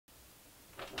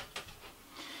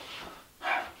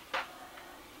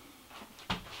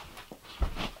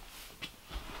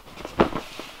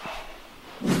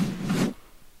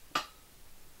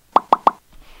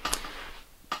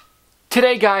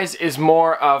Today, guys, is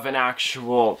more of an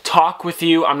actual talk with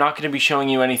you. I'm not going to be showing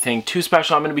you anything too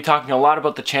special. I'm going to be talking a lot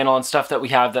about the channel and stuff that we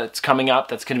have that's coming up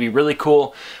that's going to be really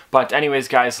cool. But anyways,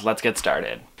 guys, let's get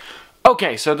started.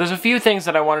 Okay, so there's a few things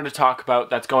that I wanted to talk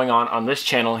about that's going on this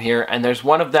channel here, and there's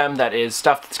one of them that is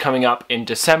stuff that's coming up in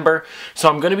December. So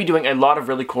I'm going to be doing a lot of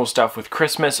really cool stuff with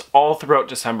Christmas all throughout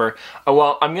December.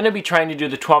 Well, I'm going to be trying to do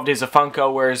the 12 days of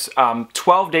Funko, whereas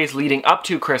 12 days leading up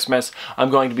to Christmas,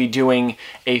 I'm going to be doing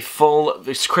a full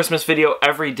Christmas video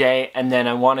every day, and then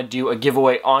I want to do a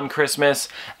giveaway on Christmas,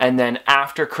 and then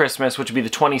after Christmas, which would be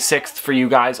the 26th for you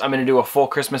guys, I'm going to do a full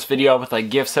Christmas video with like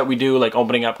gifts that we do, like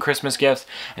opening up Christmas gifts,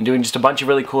 and doing just a bunch of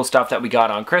really cool stuff that we got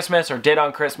on Christmas or did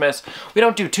on Christmas. We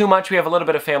don't do too much. We have a little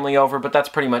bit of family over, but that's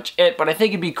pretty much it. But I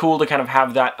think it'd be cool to kind of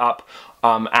have that up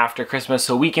after Christmas,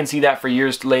 so we can see that for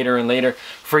years later and later,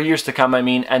 for years to come, I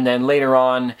mean. And then later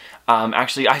on,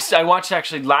 actually, I watched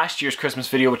actually last year's Christmas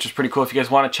video, which is pretty cool. If you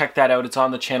guys want to check that out, it's on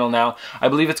the channel now. I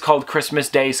believe it's called Christmas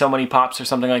Day, So Many Pops or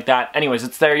something like that. Anyways,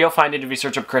 it's there. You'll find it if you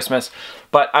search up Christmas.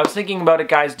 But I was thinking about it,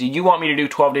 guys. Do you want me to do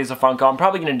 12 days of Funko? I'm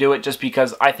probably going to do it just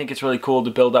because I think it's really cool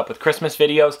to build up with Christmas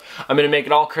videos. I'm going to make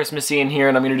it all Christmassy in here,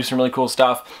 and I'm going to do some really cool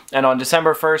stuff. And on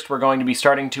December 1st, we're going to be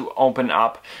starting to open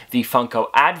up the Funko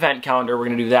Advent Calendar. We're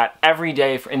going to do that every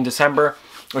day in December,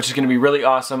 which is going to be really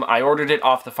awesome. I ordered it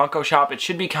off the Funko shop. It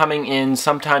should be coming in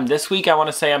sometime this week. I want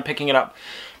to say I'm picking it up.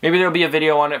 Maybe there'll be a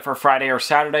video on it for Friday or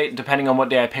Saturday, depending on what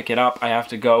day I pick it up. I have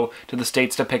to go to the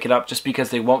States to pick it up just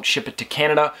because they won't ship it to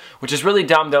Canada, which is really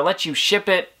dumb. They'll let you ship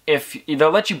it if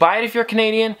they'll let you buy it if you're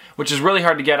Canadian, which is really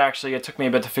hard to get actually. It took me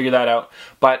a bit to figure that out.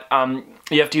 But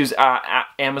you have to use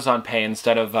Amazon Pay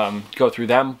instead of go through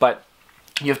them. But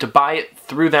you have to buy it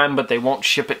through them, but they won't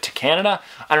ship it to Canada.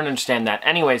 I don't understand that.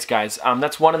 Anyways, guys,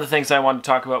 that's one of the things I wanted to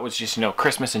talk about, was just, you know,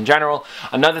 Christmas in general.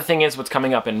 Another thing is what's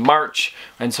coming up in March.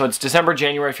 And so it's December,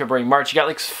 January, February, March. You got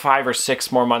like 5 or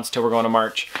 6 more months till we're going to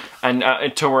March, and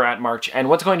until we're at March. And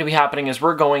what's going to be happening is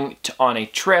we're going on a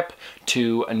trip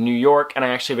to New York, and I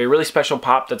actually have a really special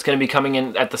pop that's going to be coming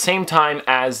in at the same time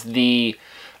as the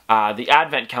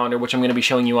Advent Calendar, which I'm going to be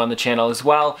showing you on the channel as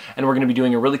well, and we're going to be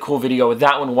doing a really cool video with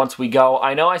that one once we go.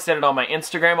 I know I said it on my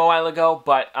Instagram a while ago,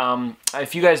 but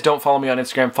if you guys don't follow me on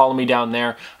Instagram, follow me down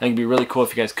there. I think it'd be really cool if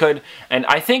you guys could. And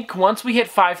I think once we hit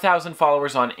 5,000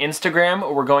 followers on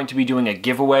Instagram, we're going to be doing a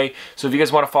giveaway. So if you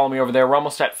guys want to follow me over there,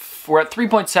 we're at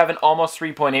 3.7, almost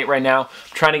 3.8 right now. I'm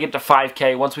trying to get to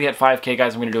 5K. Once we hit 5K,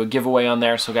 guys, I'm going to do a giveaway on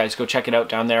there. So guys, go check it out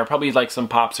down there. Probably like some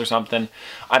pops or something.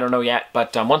 I don't know yet,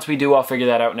 but once we do, I'll figure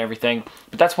that out and everything.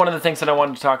 But that's one of the things that I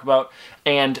wanted to talk about.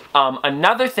 And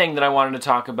another thing that I wanted to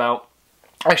talk about,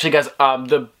 actually, guys,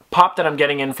 the pop that I'm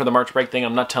getting in for the March break thing,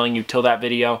 I'm not telling you till that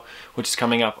video, which is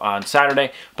coming up on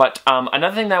Saturday. But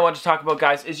another thing that I want to talk about,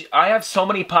 guys, is I have so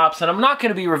many pops, and I'm not going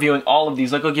to be reviewing all of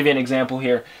these. Like, I'll give you an example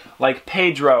here. Like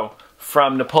Pedro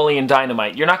from Napoleon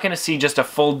Dynamite. You're not going to see just a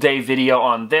full day video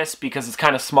on this because it's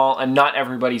kind of small and not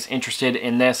everybody's interested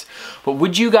in this. But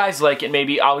would you guys like it?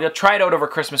 Maybe I'll try it out over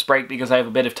Christmas break because I have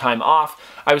a bit of time off.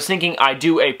 I was thinking I'd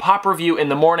do a pop review in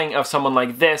the morning of someone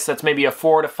like this. That's maybe a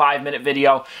 4 to 5 minute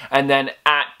video. And then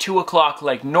at 2 o'clock,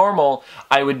 like normal,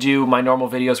 I would do my normal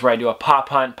videos where I do a pop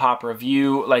hunt, pop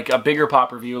review, like a bigger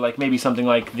pop review, like maybe something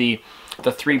like the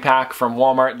 3-pack from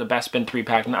Walmart, the Best Bin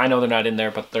 3-pack. I know they're not in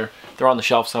there, but they're on the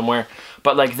shelf somewhere.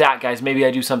 But like that, guys, maybe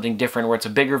I do something different where it's a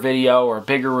bigger video or a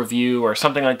bigger review or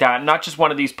something like that. Not just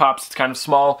one of these pops that's kind of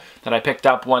small that I picked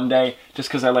up one day just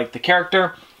because I like the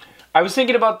character. I was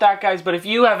thinking about that, guys, but if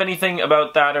you have anything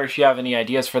about that or if you have any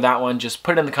ideas for that one, just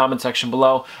put it in the comment section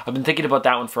below. I've been thinking about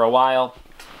that one for a while.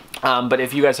 But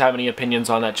if you guys have any opinions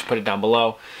on that, just put it down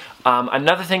below.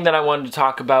 Another thing that I wanted to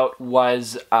talk about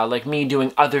was like me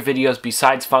doing other videos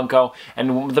besides Funko,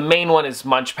 and the main one is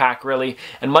Munch Pack, really.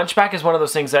 And Munch Pack is one of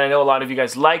those things that I know a lot of you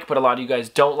guys like, but a lot of you guys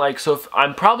don't like. So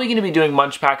I'm probably going to be doing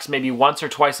Munch Packs maybe once or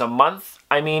twice a month.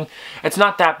 I mean, it's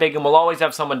not that big, and we'll always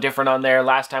have someone different on there.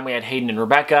 Last time we had Hayden and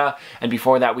Rebecca, and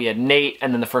before that we had Nate,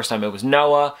 and then the first time it was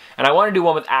Noah. And I want to do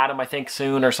one with Adam, I think,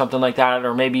 soon, or something like that,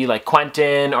 or maybe like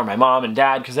Quentin, or my mom and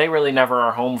dad, because they really never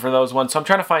are home for those ones. So I'm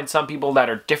trying to find some people that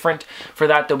are different for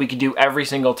that we could do every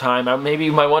single time. Maybe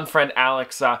my one friend,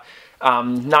 Alex, not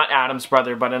Adam's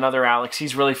brother, but another Alex.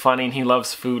 He's really funny, and he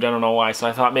loves food. I don't know why, so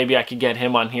I thought maybe I could get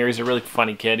him on here. He's a really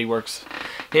funny kid. He works...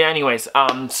 Yeah, anyways,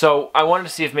 so I wanted to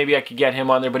see if maybe I could get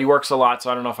him on there, but he works a lot, so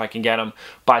I don't know if I can get him.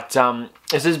 But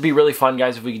this would be really fun,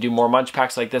 guys, if we could do more Munch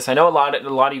Packs like this. I know a lot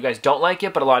of you guys don't like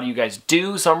it, but a lot of you guys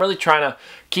do, so I'm really trying to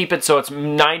keep it so it's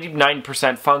 99%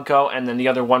 Funko, and then the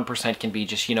other 1% can be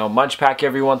just, you know, Munch Pack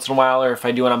every once in a while, or if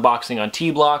I do an unboxing on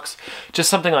T-Blocks, just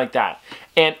something like that.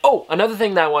 And oh, another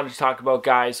thing that I wanted to talk about,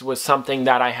 guys, was something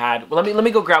that I had. Well, let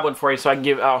me go grab one for you so I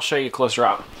can I'll show you closer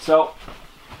up. So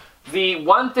the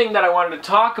one thing that I wanted to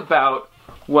talk about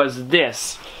was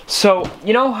this. So,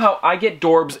 you know how I get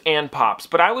Dorbs and Pops,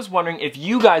 but I was wondering if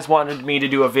you guys wanted me to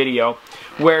do a video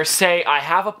where, say, I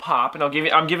have a Pop, and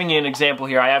I'm giving you an example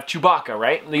here. I have Chewbacca,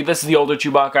 right? This is the older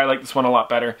Chewbacca. I like this one a lot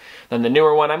better than the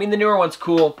newer one. I mean, the newer one's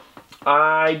cool.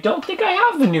 I don't think I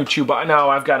have the new Chewbacca. No,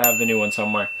 I've got to have the new one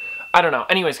somewhere. I don't know.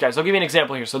 Anyways, guys, I'll give you an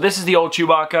example here. So this is the old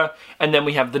Chewbacca, and then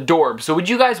we have the Dorb. So would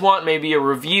you guys want maybe a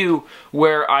review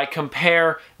where I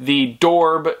compare the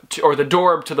Dorb or the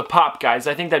Dorb to the Pop, guys?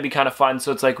 I think that'd be kind of fun.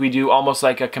 So it's like we do almost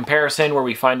like a comparison where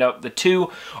we find out the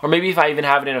two, or maybe if I even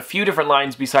have it in a few different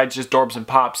lines besides just Dorbs and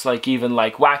Pops, like even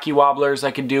like Wacky Wobblers,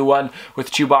 I could do one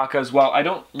with Chewbacca as well. I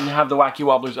don't have the Wacky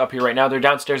Wobblers up here right now. They're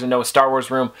downstairs in Noah's Star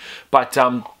Wars room, but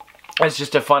it's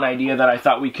just a fun idea that I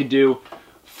thought we could do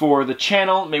for the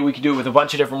channel. Maybe we could do it with a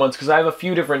bunch of different ones, because I have a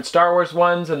few different Star Wars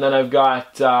ones, and then I've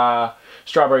got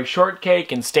Strawberry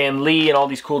Shortcake and Stan Lee and all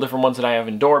these cool different ones that I have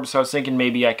in Dorbs. So I was thinking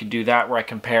maybe I could do that where I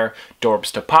compare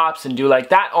Dorbs to Pops and do like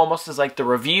that almost as like the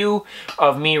review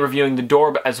of me reviewing the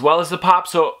Dorb as well as the Pop.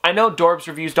 So I know Dorbs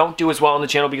reviews don't do as well on the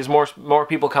channel because more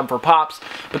people come for Pops,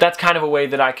 but that's kind of a way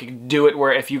that I could do it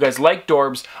where if you guys like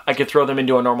Dorbs, I could throw them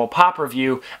into a normal Pop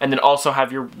review and then also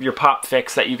have your Pop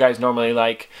fix that you guys normally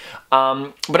like.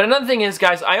 But another thing is,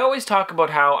 guys, I always talk about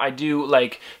how I do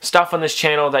like stuff on this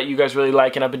channel that you guys really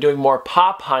like, and I've been doing more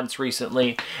Pop hunts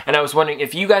recently, and I was wondering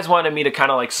if you guys wanted me to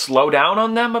kind of like slow down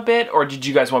on them a bit, or did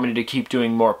you guys want me to keep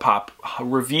doing more Pop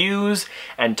reviews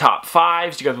and top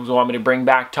 5s? Do you guys want me to bring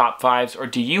back top 5s, or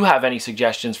do you have any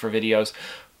suggestions for videos?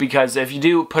 Because if you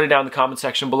do, put it down in the comment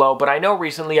section below. But I know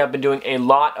recently I've been doing a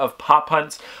lot of Pop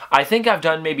hunts. I think I've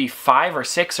done maybe 5 or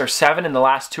 6 or 7 in the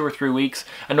last 2 or 3 weeks.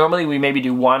 And normally we maybe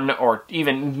do 1 or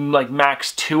even like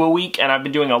max 2 a week. And I've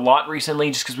been doing a lot recently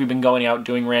just because we've been going out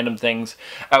doing random things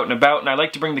out and about. And I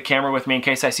like to bring the camera with me in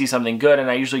case I see something good,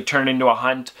 and I usually turn it into a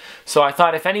hunt. So I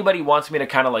thought if anybody wants me to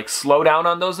kind of like slow down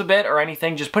on those a bit or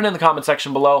anything, just put it in the comment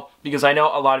section below, because I know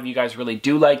a lot of you guys really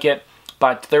do like it.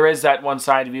 But there is that one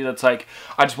side of you that's like,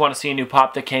 I just want to see a new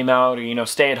Pop that came out, or, you know,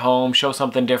 stay at home, show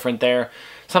something different there,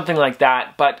 something like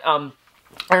that. But,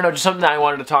 I don't know, just something that I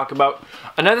wanted to talk about.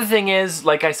 Another thing is,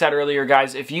 like I said earlier,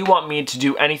 guys, if you want me to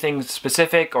do anything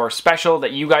specific or special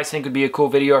that you guys think would be a cool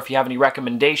video, or if you have any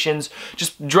recommendations,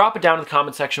 just drop it down in the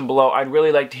comment section below. I'd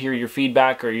really like to hear your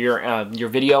feedback or your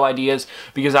video ideas,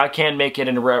 because I can make it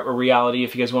into a reality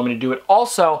if you guys want me to do it.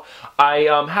 Also, I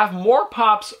have more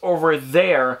Pops over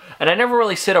there, and I never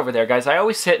really sit over there, guys. I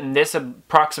always sit in this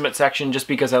approximate section just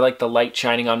because I like the light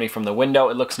shining on me from the window.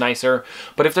 It looks nicer.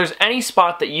 But if there's any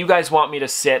spot that you guys want me to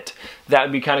sit, that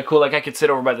would be kind of cool. Like I could sit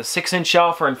over by the 6-inch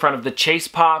shelf or in front of the Chase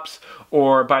Pops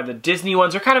or by the Disney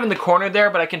ones. They're kind of in the corner there,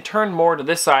 but I can turn more to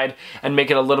this side and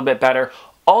make it a little bit better.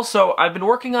 Also, I've been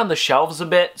working on the shelves a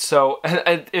bit, so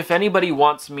if anybody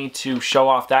wants me to show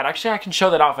off that, actually I can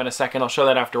show that off in a second. I'll show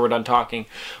that after we're done talking.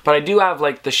 But I do have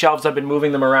like the shelves. I've been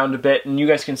moving them around a bit, and you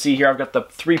guys can see here I've got the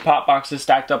 3 Pop boxes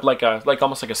stacked up like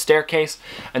almost like a staircase,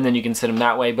 and then you can sit them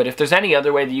that way. But if there's any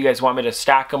other way that you guys want me to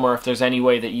stack them, or if there's any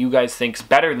way that you guys think's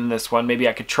better than this one, maybe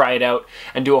I could try it out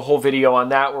and do a whole video on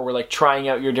that where we're like trying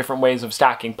out your different ways of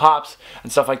stacking Pops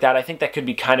and stuff like that. I think that could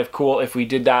be kind of cool if we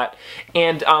did that.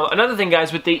 And another thing,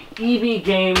 guys, with the EB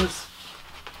games,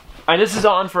 and this is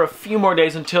on for a few more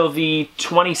days until the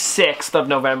 26th of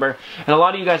November, and a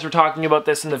lot of you guys were talking about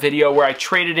this in the video where I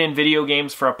traded in video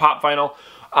games for a Pop Vinyl.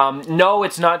 No,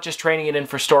 it's not just trading it in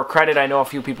for store credit. I know a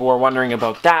few people were wondering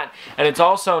about that, and it's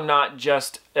also not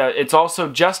just it's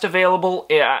also just available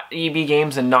at EB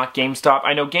Games and not GameStop.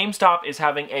 I know GameStop is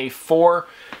having a 4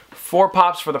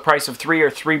 Pops for the price of 3,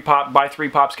 or buy 3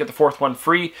 Pops, get the 4th one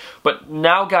free. But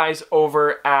now, guys,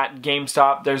 over at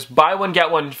GameStop, there's buy one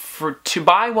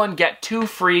get 2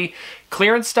 free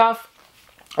clearance stuff,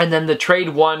 and then the trade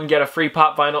 1 get a free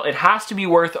Pop Vinyl. It has to be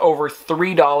worth over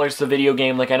 $3 the video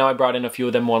game. Like I know I brought in a few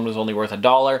of them. One was only worth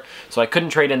 $1, so I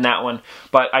couldn't trade in that one.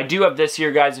 But I do have this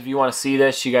here, guys. If you want to see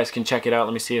this, you guys can check it out.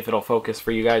 Let me see if it'll focus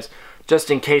for you guys.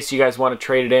 Just in case you guys want to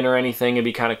trade it in or anything, it'd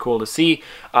be kind of cool to see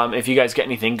if you guys get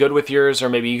anything good with yours, or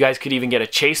maybe you guys could even get a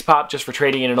Chase Pop just for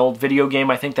trading in an old video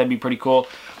game. I think that'd be pretty cool.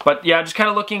 But yeah, just kind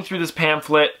of looking through this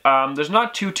pamphlet. There's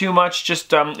not too much.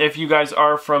 Just if you guys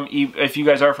are from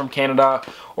Canada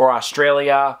or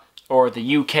Australia or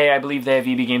the UK, I believe they have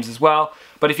EB Games as well.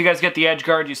 But if you guys get the Edge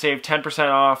Guard, you save 10%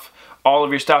 off all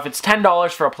of your stuff. It's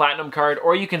 $10 for a Platinum card,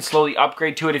 or you can slowly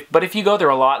upgrade to it. But if you go there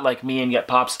a lot like me and get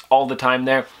Pops all the time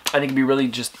there, I think it'd be really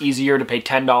just easier to pay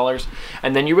 $10,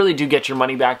 and then you really do get your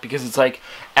money back, because it's like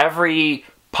every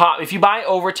if you buy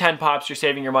over 10 pops, you're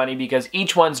saving your money because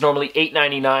each one's normally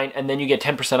 $8.99 and then you get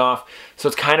 10% off. So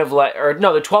it's kind of like, or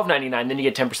no, they're $12.99, then you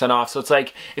get 10% off. So it's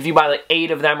like if you buy like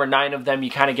 8 of them or 9 of them,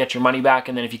 you kind of get your money back.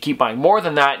 And then if you keep buying more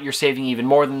than that, you're saving even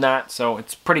more than that. So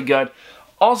it's pretty good.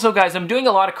 Also, guys, I'm doing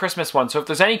a lot of Christmas ones, so if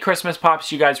there's any Christmas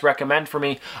pops you guys recommend for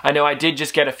me, I know I did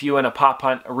just get a few in a pop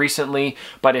hunt recently,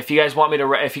 but if you guys want me to,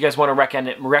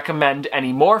 recommend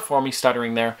any more for me,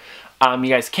 stuttering there, you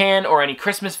guys can, or any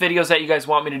Christmas videos that you guys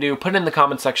want me to do, put it in the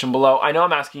comment section below. I know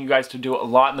I'm asking you guys to do a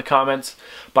lot in the comments,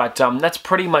 but that's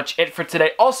pretty much it for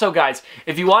today. Also, guys,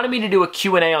 if you wanted me to do a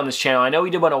Q&A on this channel, I know we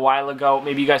did one a while ago.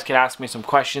 Maybe you guys could ask me some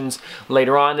questions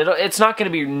later on. It's not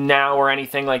going to be now or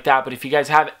anything like that, but if you guys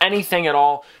have anything at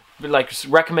all, like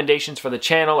recommendations for the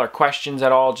channel or questions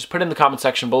at all, just put it in the comment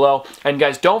section below. And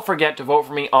guys, don't forget to vote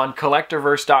for me on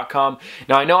collectorverse.com.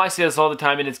 Now, I know I say this all the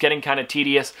time and it's getting kind of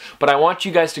tedious, but I want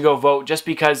you guys to go vote just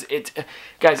because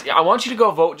guys, I want you to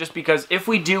go vote just because if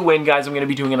we do win, guys, I'm going to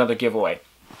be doing another giveaway.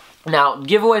 Now,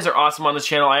 giveaways are awesome on this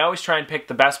channel. I always try and pick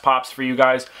the best pops for you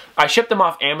guys. I ship them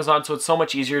off Amazon, so it's so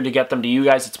much easier to get them to you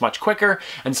guys. It's much quicker,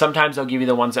 and sometimes I'll give you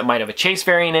the ones that might have a chase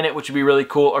variant in it, which would be really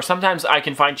cool, or sometimes I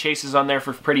can find chases on there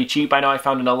for pretty cheap. I know I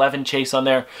found an 11 chase on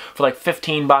there for like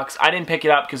 15 bucks. I didn't pick it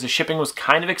up because the shipping was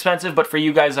kind of expensive, but for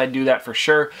you guys, I'd do that for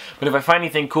sure. But if I find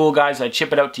anything cool, guys, I'd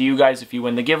ship it out to you guys if you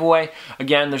win the giveaway.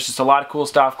 Again, there's just a lot of cool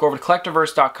stuff. Go over to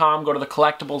collectorverse.com, go to the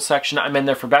collectibles section. I'm in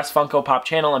there for Best Funko Pop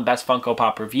Channel and Best Funko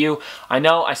Pop Review. I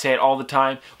know I say it all the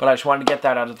time, but I just wanted to get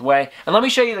that out of the way. And let me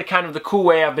show you the kind of the cool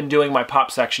way I've been doing my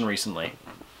pop section recently.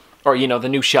 Or, you know, the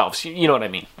new shelves. You know what I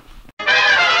mean.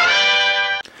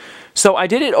 So I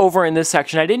did it over in this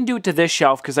section. I didn't do it to this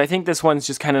shelf because I think this one's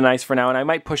just kind of nice for now, and I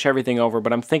might push everything over,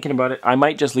 but I'm thinking about it. I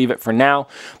might just leave it for now.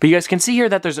 But you guys can see here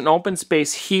that there's an open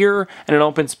space here and an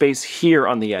open space here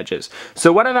on the edges.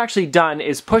 So what I've actually done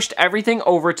is pushed everything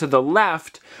over to the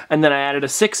left, and then I added a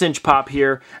 6-inch pop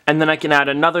here, and then I can add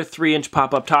another 3-inch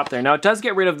pop up top there. Now it does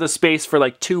get rid of the space for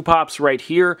like 2 pops right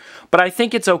here, but I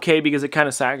think it's okay because it kind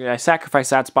of I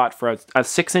sacrificed that spot for a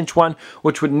 6-inch one,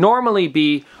 which would normally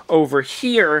be over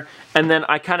here. And then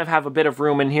I kind of have a bit of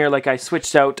room in here, like I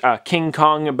switched out King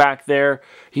Kong back there.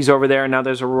 He's over there, and now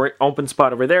there's an open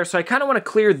spot over there. So I kind of want to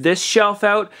clear this shelf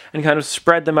out and kind of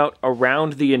spread them out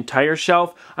around the entire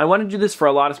shelf. I want to do this for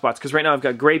a lot of spots, because right now I've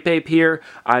got Grape Ape here,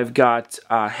 I've got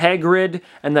Hagrid,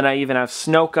 and then I even have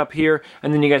Snoke up here.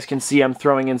 And then you guys can see I'm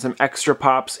throwing in some extra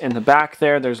pops in the back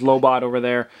there. There's Lobot over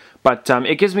there. But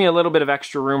it gives me a little bit of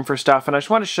extra room for stuff, and I just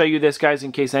want to show you this, guys,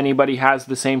 in case anybody has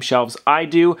the same shelves I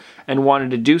do and wanted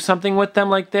to do something with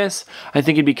them like this. I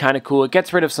think it'd be kind of cool. It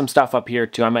gets rid of some stuff up here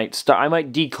too. I might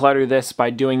declutter this by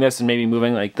doing this and maybe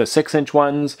moving like the 6-inch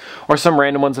ones or some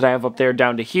random ones that I have up there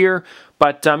down to here.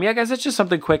 But yeah, guys, that's just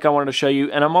something quick I wanted to show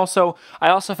you. And I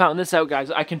also found this out,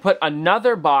 guys. I can put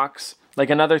another box, like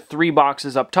another 3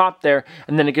 boxes up top there,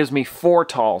 and then it gives me 4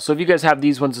 tall. So if you guys have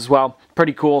these ones as well,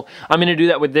 pretty cool. I'm going to do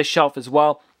that with this shelf as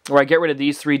well, where I get rid of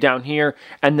these 3 down here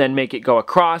and then make it go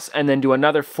across and then do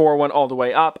another 4 one all the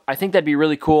way up. I think that'd be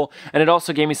really cool. And it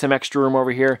also gave me some extra room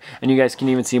over here, and you guys can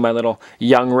even see my little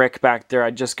young Rick back there.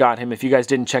 I just got him. If you guys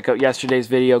didn't check out yesterday's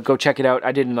video, go check it out.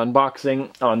 I did an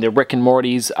unboxing on the Rick and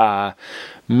Morty's Mr.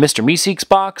 Meeseeks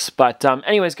box. But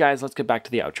anyways, guys, let's get back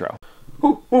to the outro.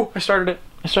 Ooh, I started it.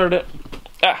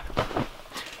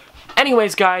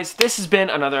 Anyways, guys, this has been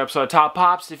another episode of Top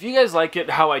Pops. If you guys like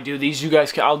it, how I do these,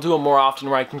 I'll do them more often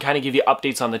where I can kind of give you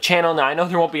updates on the channel. Now, I know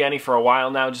there won't be any for a while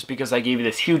now just because I gave you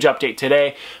this huge update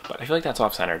today, but I feel like that's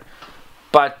off-centered.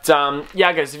 But,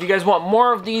 yeah, guys, if you guys want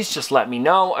more of these, just let me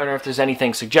know. Or if there's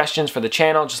anything, suggestions for the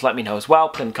channel, just let me know as well.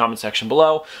 Put in the comment section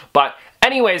below. But,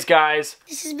 anyways, guys.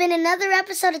 This has been another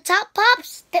episode of Top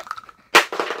Pops.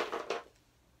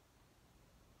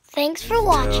 Thanks for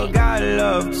watching. Got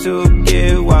love to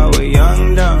give while we're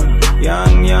young, dumb.